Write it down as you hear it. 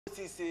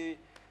She say,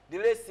 the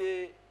lady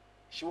say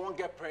she won't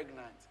get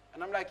pregnant.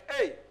 And I'm like,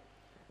 hey,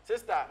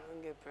 sister,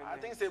 I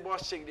think say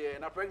boss check there,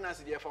 and a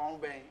pregnancy there for one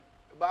bang.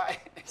 But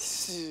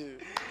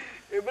it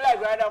be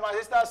like right now, my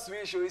sister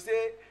sweet show. He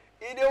say,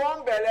 he the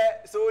one belly,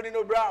 so he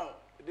no brown.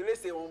 The lady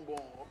say one bone.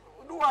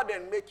 Do what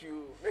then make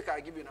I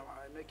give you number,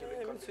 make you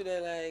look. So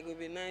like it will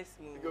be nice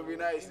move. It will be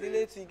nice. The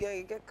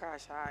lady get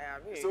cash high.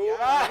 So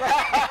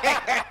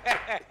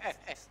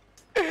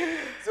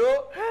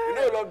so you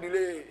know love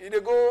delay.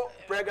 You go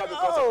pregnant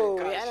because of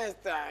the cash. Yeah,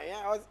 understand.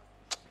 Yeah,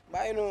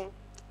 but you know,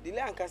 delay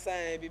and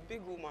kasa be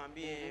big woman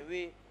be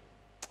way.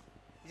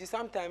 You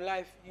sometimes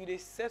life you they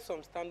set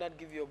some standard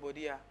give your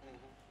body.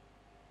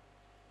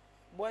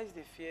 Boys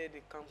they fear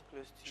they come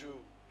close to you.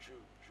 True.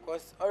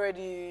 Because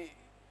already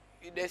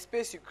the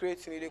space you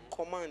create, you they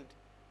command.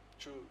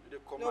 True, they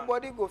command.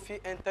 Nobody go feel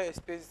enter your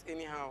space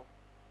anyhow.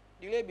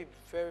 Delay be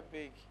very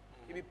big.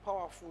 It be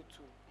powerful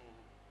too.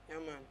 Yeah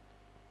man.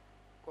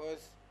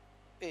 Cause,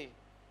 hey,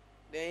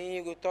 then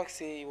you go talk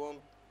say you want.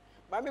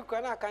 But me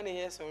can't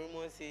hear some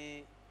rumors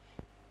say,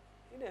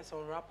 there's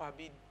some rapper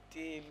be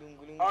day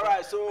lungu. All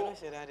right, so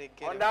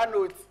on that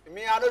note,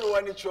 me I don't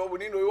want the trouble.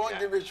 You know you won't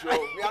give me trouble.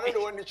 Me I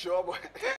don't want the trouble.